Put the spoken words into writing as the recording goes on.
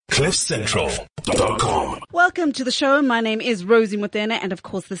CliffCentral.com. Welcome to the show. My name is Rosie Mutena, and of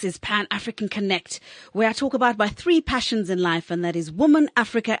course this is Pan-African Connect, where I talk about my three passions in life, and that is woman,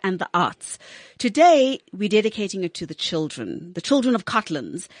 Africa, and the arts. Today, we're dedicating it to the children of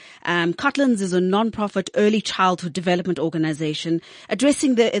Cotlands. Cotlands is a non-profit early childhood development organization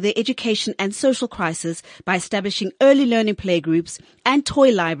addressing the education and social crisis by establishing early learning playgroups and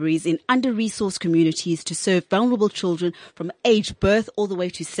toy libraries in under-resourced communities to serve vulnerable children from age birth all the way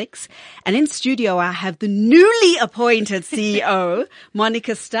to 6. And in studio, I have the newly appointed CEO,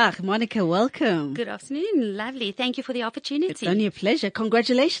 Monica Stark. Monica, welcome. Good afternoon. Lovely. Thank you for the opportunity. It's only a pleasure.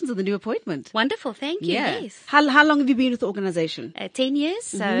 Congratulations on the new appointment. Wonderful. Thank you. Yeah. Yes. How long have you been with the organization? 10 years.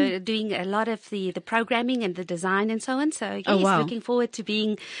 So doing a lot of the programming and the design and so on. So yes, looking forward to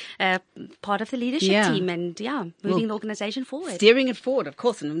being part of the leadership team and moving the organization forward. Steering it forward, of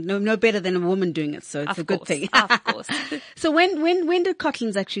course. And no better than a woman doing it. So it's a good thing. Of course. So when did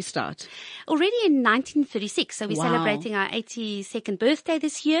Cotlands actually start? Already in 1936. So we're celebrating our 82nd birthday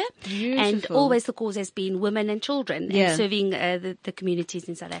this year. Beautiful. And always the cause has been women and children and serving the communities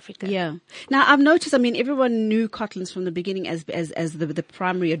in South Africa. Yeah. Now I've noticed, everyone knew Cotlands from the beginning as the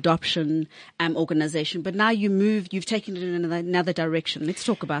primary adoption organization, but now you've taken it in another direction. Let's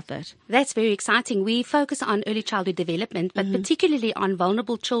talk about that. That's very exciting. We focus on early childhood development, but particularly on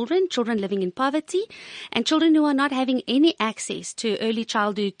vulnerable children living in poverty, and children who are not having any access to early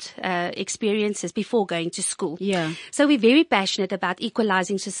childhood experiences before going to school. Yeah. So we're very passionate about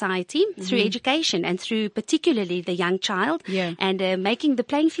equalizing society through education and through particularly the young child and making the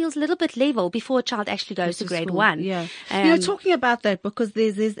playing fields a little bit level before a child actually goes to grade 1. Yeah. Talking about that, because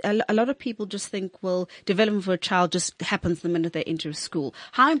there's a lot of people just think, well, development for a child just happens the minute they enter school.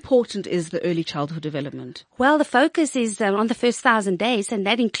 How important is the early childhood development? Well, the focus is on the first 1,000 days, and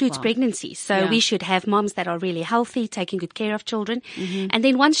that includes pregnancy. So we should have moms that are really healthy, taking good care of children. And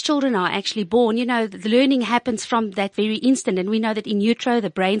then once children are actually born, the learning happens from that very instant. And we know that in utero, the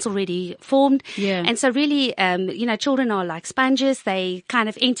brain's already formed. Yeah. And so really, children are like sponges. They kind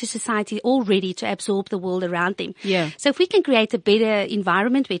of enter society all ready to absorb the world around them. Yeah. So if we can create a better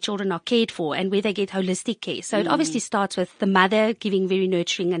environment where children are cared for and where they get holistic care. So it obviously starts with the mother giving very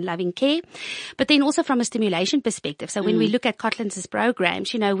nurturing and loving care, but then also from a stimulation perspective. So when we look at Cotlands'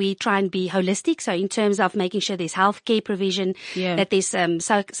 programs, we try and be holistic. So in terms of making sure there's healthcare provision, that there's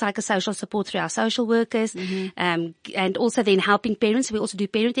psychosocial support through our social workers, and also then helping parents. We also do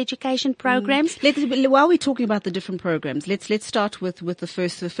parent education programs. While we're talking about the different programs, let's start with the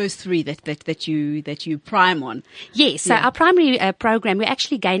first three that you prime on. Yes. So our primary program, we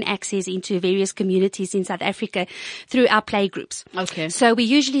actually gain access into various communities in South Africa through our play groups. Okay. So we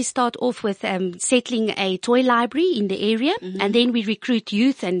usually start off with settling a toy library in the area, and then we recruit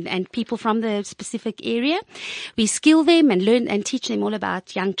youth and people from the specific area. We skill them and learn and teach them all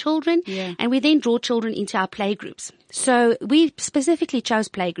about young children, and we then draw children into our play groups. So we specifically chose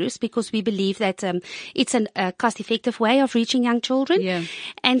playgroups because we believe that it's a cost-effective way of reaching young children. Yeah.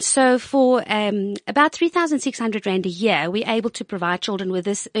 And so for about 3,600 Rand a year, we're able to provide children with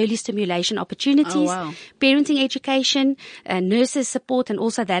this early stimulation opportunities, parenting education, nurses support, and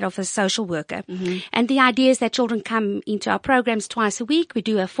also that of a social worker. And the idea is that children come into our programs twice a week. We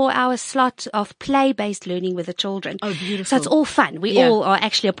do a 4-hour slot of play-based learning with the children. Oh, beautiful. So it's all fun. We all are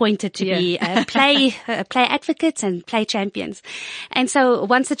actually appointed to be play advocates and play champions. And so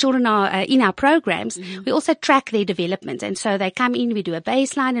once the children are in our programs, we also track their development. And so they come in, we do a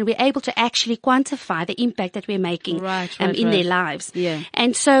baseline, and we're able to actually quantify the impact that we're making in their lives. Yeah.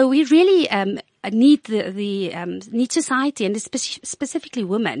 And so we really need need society, and specifically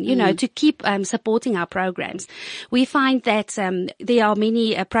women, to keep supporting our programs. We find that there are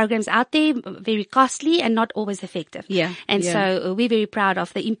many programs out there, very costly and not always effective. So we're very proud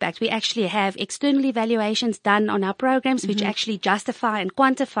of the impact. We actually have external evaluations done on our programs which actually justify and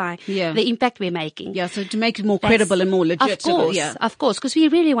quantify the impact we're making. Yeah, so to make it more credible and more legit. Of course, because we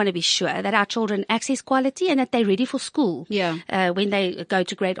really want to be sure that our children access quality and that they're ready for school when they go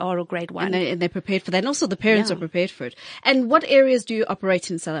to grade R or grade 1. And they're prepared for that, and also the parents are prepared for it. And what areas do you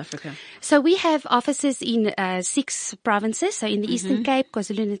operate in South Africa? So we have offices in 6 provinces, so in the Eastern Cape,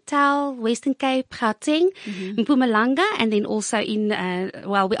 KwaZulu-Natal, Western Cape, Gauteng, Mpumalanga, and then also in,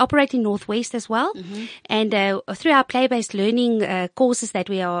 we operate in Northwest as well. And through our play-based learning courses that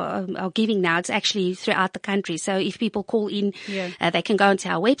we are giving now, it's actually throughout the country. So if people call in, they can go onto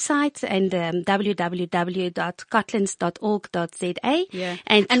our website and www.cotlands.org.za.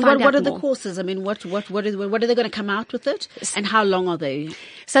 And what are the courses? I mean, what are they going to come out with it? And how long are they?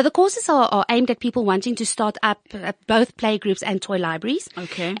 So the courses are aimed at people wanting to start up both playgroups and toy libraries.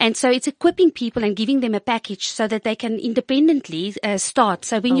 Okay. And so it's equipping people and giving them a package so that they can independently start.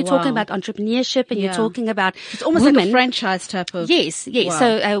 So when you're talking about entrepreneurship and you're talking about it's almost women, like a franchise type of. Yes. Wow.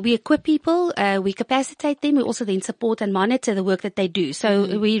 So we equip people, we capacitate them, we also then support and monitor the work that they do.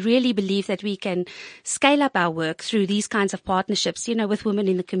 So we really believe that we can scale up our work through these kinds of partnerships, with women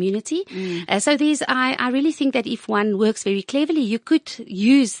in the community. So I really think that if one works very cleverly, you could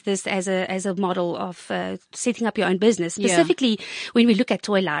use this as a model of setting up your own business, specifically when we look at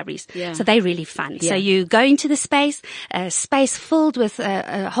toy libraries. So they're really fun. So you go into the space filled with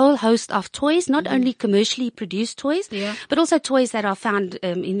a whole host of toys, not only commercially produced toys, but also toys that are found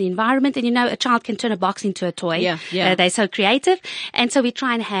in the environment. And a child can turn a box into a toy. They're so creative. And so we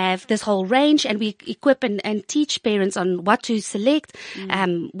try and have this whole range, and we equip and teach parents on what to select,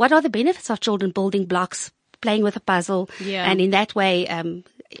 what are the benefits of children building blocks, playing with a puzzle, and in that way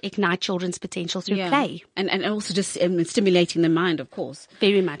ignite children's potential through play. And also just stimulating the mind, of course.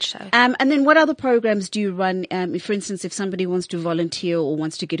 Very much so. And then what other programs do you run, for instance, if somebody wants to volunteer or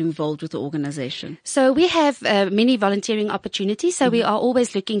wants to get involved with the organization? So we have many volunteering opportunities. So we are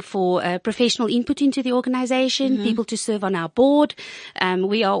always looking for professional input into the organization, people to serve on our board.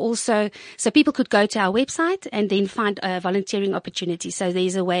 We are also, so people could go to our website and then find volunteering opportunities. So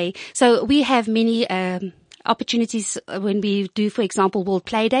there's a way. So we have many opportunities when we do, for example, World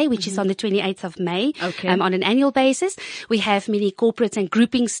Play Day, which is on the 28th of May, on an annual basis. We have many corporates and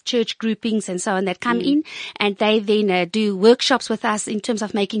groupings, church groupings and so on that come in, and they then do workshops with us in terms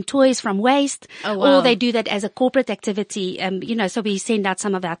of making toys from waste, or they do that as a corporate activity. So we send out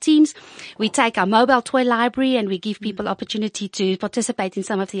some of our teams. We take our mobile toy library and we give people opportunity to participate in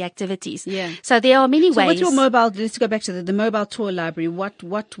some of the activities. So there are many ways. So what's your mobile, let's go back to the mobile toy library.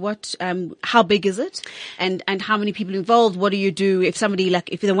 How big is it? And how many people involved? What do you do if somebody,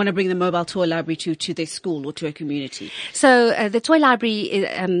 if they want to bring the mobile toy library to their school or to a community? So the toy library,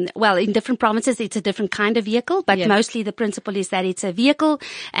 in different provinces, it's a different kind of vehicle, but mostly the principle is that it's a vehicle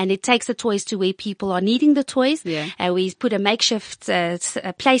and it takes the toys to where people are needing the toys. We put a makeshift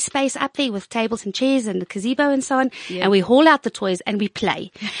play space up there with tables and chairs and the gazebo and so on, and we haul out the toys and we play.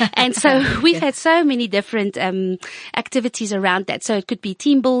 And so we've had so many different activities around that. So it could be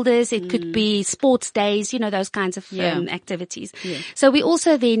team builders, it could be sports days, those kinds of activities. So we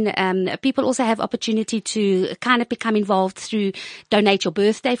also then, people also have opportunity to kind of become involved through Donate Your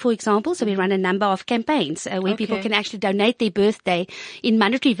Birthday, for example. So we run a number of campaigns where people can actually donate their birthday in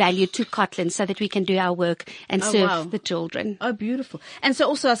monetary value to Cotland so that we can do our work and serve the children. Oh, beautiful. And so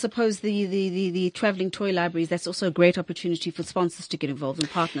also I suppose the traveling toy libraries, that's also a great opportunity for sponsors to get involved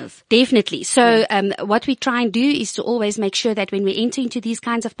and partners. Definitely. So what we try and do is to always make sure that when we enter into these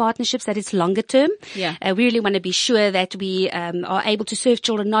kinds of partnerships that it's longer term. We really want to be sure that we are able to serve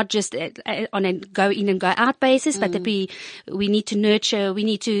children not just on a go in and go out basis, but that we need to nurture, we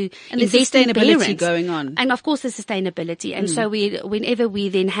need to invest in parents going on, and of course the sustainability. And so whenever we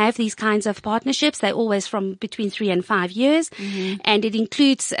then have these kinds of partnerships, they're always from between 3 and 5 years, and it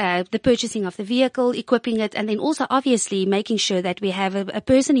includes the purchasing of the vehicle, equipping it, and then also obviously making sure that we have a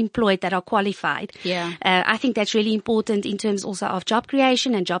person employed that are qualified. I think that's really important in terms also of job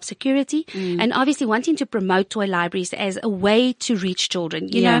creation and job security, and obviously wanting to promote toy libraries as a way to reach children.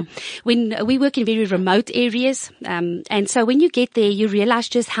 You know, when we work in very remote areas, and so when you get there, you realize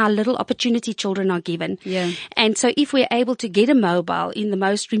just how little opportunity children are given. And so if we're able to get a mobile in the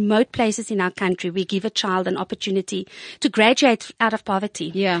most remote places in our country, we give a child an opportunity to graduate out of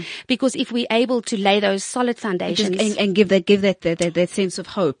poverty. Because if we're able to lay those solid foundations and give that sense of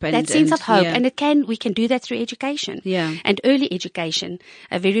hope, and we can do that through education. And early education,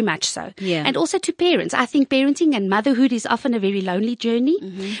 very much so. And also to parents. I think parenting and motherhood is often a very lonely journey.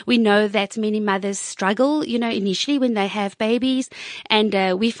 We know that many mothers struggle, initially when they have babies,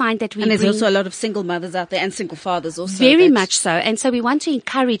 and we find that there's also a lot of single mothers out there and single fathers also. Very much so. And so we want to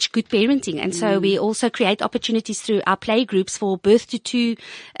encourage good parenting. And so we also create opportunities through our play groups for birth to two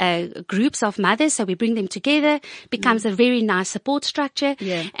groups of mothers. So we bring them together, becomes a very nice support structure.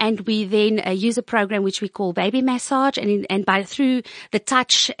 And we then use a program which we call baby massage, and through the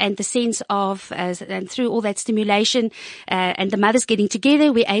touch and the sense of and through all that stimulation and the mothers getting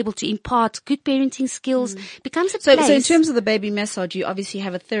together, we're able to impart good parenting skills. Becomes a place. So in terms of the baby massage, you obviously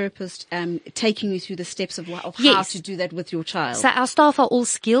have a therapist taking you through the steps of how to do that with your child. So our staff are all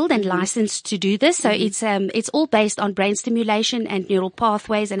skilled and licensed to do this. So it's all based on brain stimulation and neural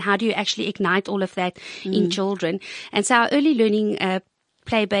pathways and how do you actually ignite all of that in children. And so our early learning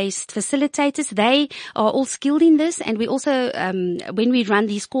play-based facilitators. They are all skilled in this. And we also, when we run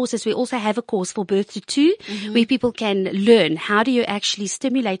these courses, we also have a course for birth to 2 where people can learn how do you actually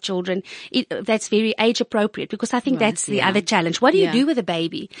stimulate children that's very age appropriate, because I think that's the other challenge. What do you do with a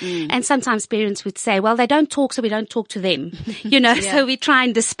baby? And sometimes parents would say, well, they don't talk, so we don't talk to them. So we try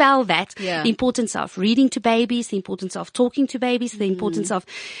and dispel that. The importance of reading to babies, the importance of talking to babies, the importance of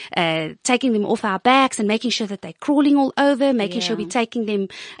taking them off our backs and making sure that they're crawling all over, making sure we're taking them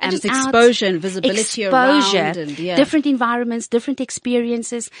and just exposure and visibility around. And, different environments, different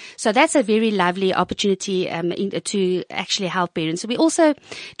experiences. So that's a very lovely opportunity to actually help parents. So we also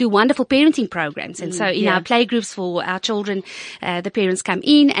do wonderful parenting programs. And so in our play groups for our children, the parents come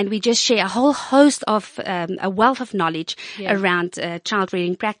in and we just share a whole host of a wealth of knowledge around child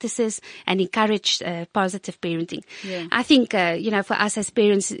rearing practices and encourage positive parenting. I think, for us as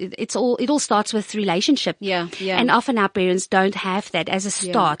parents, it all starts with relationship. And often our parents don't have that as a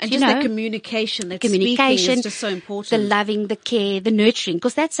start. And just the communication, speaking is just so important. The loving, the care, the nurturing,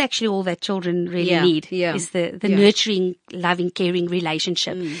 because that's actually all that children really need is the nurturing, loving, caring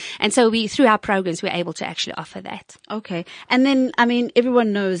relationship. And so through our programs, we're able to actually offer that. Okay. And then,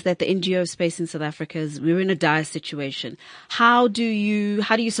 everyone knows that the NGO space in South Africa we're in a dire situation. How do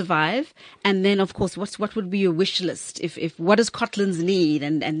you survive? And then, of course, what would be your wish list? If what does Cotlands need?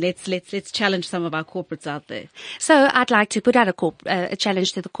 And let's challenge some of our corporates out there. So I'd like to put out a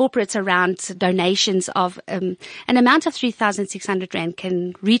challenge to the corporates around donations of an amount of 3,600 Rand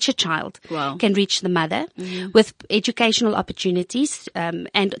can reach a child, can reach the mother with educational opportunities,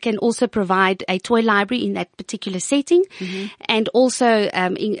 and can also provide a toy library in that particular setting, and also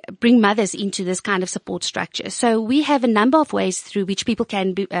bring mothers into this kind of support structure. So we have a number of ways through which people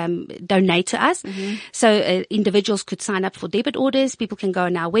can donate to us. So individuals could sign up for debit orders. People can go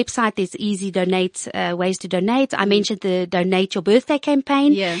on our website. There's easy ways to donate. I mentioned the Donate Your Birthday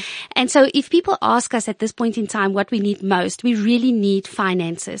campaign. And so if people ask us at this point in time what we need most, we really need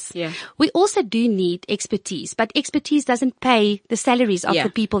finances. We also do need expertise, but expertise doesn't pay the salaries of the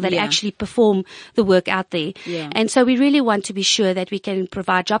people that actually perform the work out there. And so we really want to be sure that we can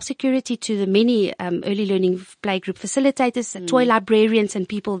provide job security to the many early learning playgroup facilitators, toy librarians, and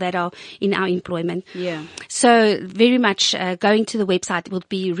people that are in our employment. So very much going to the website would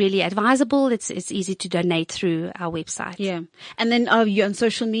be really advisable. It's easy to donate through our website. And then are you on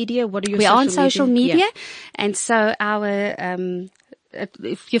social media? What are your We social are on social media. Yeah. And so our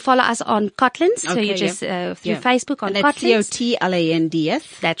if you follow us on Cotlands, so you just through Facebook on and that's Cotlands.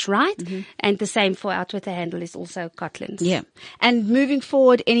 COTLANDS. That's right. And the same for our Twitter handle is also Cotlands. And moving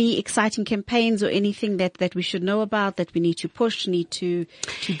forward, any exciting campaigns or anything that we should know about, that we need to push, need to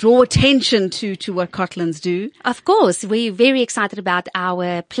draw attention to what Cotlands do? Of course, we're very excited about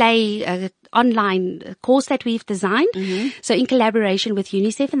our play online course that we've designed. So in collaboration with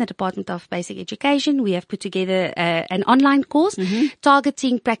UNICEF and the Department of Basic Education, we have put together an online course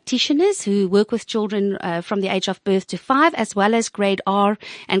targeting practitioners who work with children from the age of birth to 5, as well as grade R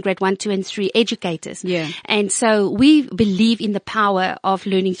and grade 1, 2 and 3 educators. And so we believe in the power of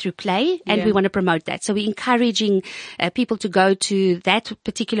learning through play, and we want to promote that. So we're encouraging people to go to that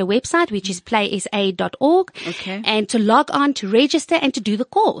particular website, which is playsa.org, and to log on, to register, and to do the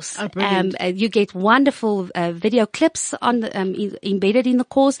course. You get wonderful video clips on embedded in the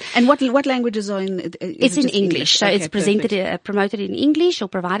course. And what languages are in? It's in English, so it's promoted in English or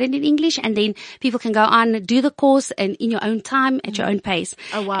provided in English, and then people can go on, do the course, and in your own time, at your own pace.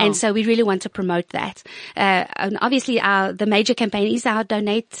 And so we really want to promote that. And obviously, the major campaign is our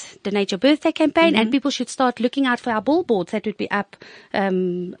Donate Your Birthday campaign, and people should start looking out for our billboards that would be up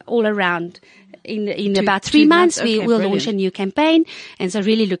all around. In about 3 months, we'll launch a new campaign, and so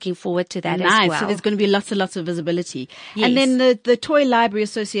really looking forward to that as well. So there's going to be lots and lots of visibility. And then the Toy Library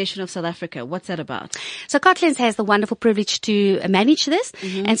Association of South Africa, what's that about? So Cotlands has the wonderful privilege to manage this,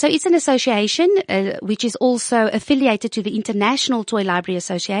 and so it's an association which is also affiliated to the International Toy Library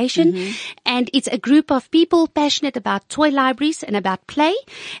Association, and it's a group of people passionate about toy libraries and about play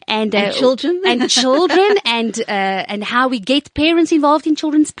and children and how we get parents involved in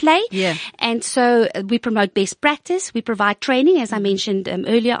children's play. And so we promote best practice. We provide training, as I mentioned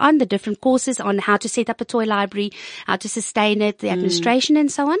earlier on, the different courses on how to set up a toy library, how to sustain it, the administration and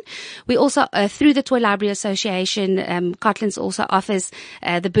so on. We also, through the Toy Library Association, Cotlands also offers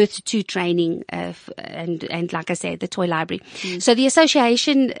the birth to 2 training and like I said, the toy library. So the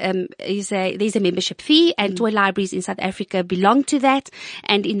association there's a membership fee, and toy libraries in South Africa belong to that.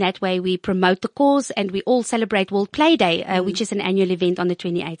 And in that way, we promote the cause, and we all celebrate World Play Day, which is an annual event on the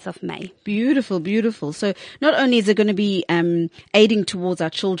 28th of May. Beautiful. So not only is it going to be aiding towards our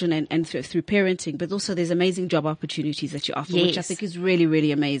children and through parenting, but also there's amazing job opportunities that you offer, which I Yes. think is really,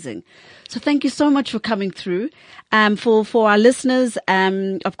 really amazing. So thank you so much for coming through. For our listeners,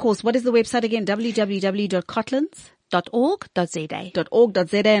 of course, what is the website again? www.cotlins.org.za.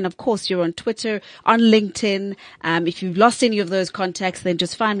 .org.za. And of course, you're on Twitter, on LinkedIn. If you've lost any of those contacts, then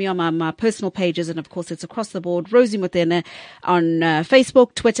just find me on my personal pages. And of course, it's across the board. Rosie Motene on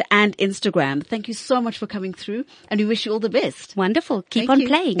Facebook, Twitter, and Instagram. Thank you so much for coming through, and we wish you all the best. Wonderful. Keep Thank on you.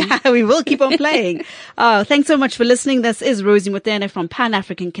 playing. We will keep on playing. Oh, thanks so much for listening. This is Rosie Motene from Pan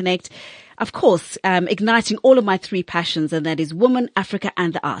African Connect. Of course, igniting all of my three passions, and that is woman, Africa,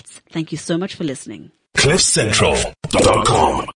 and the arts. Thank you so much for listening. CliffCentral.com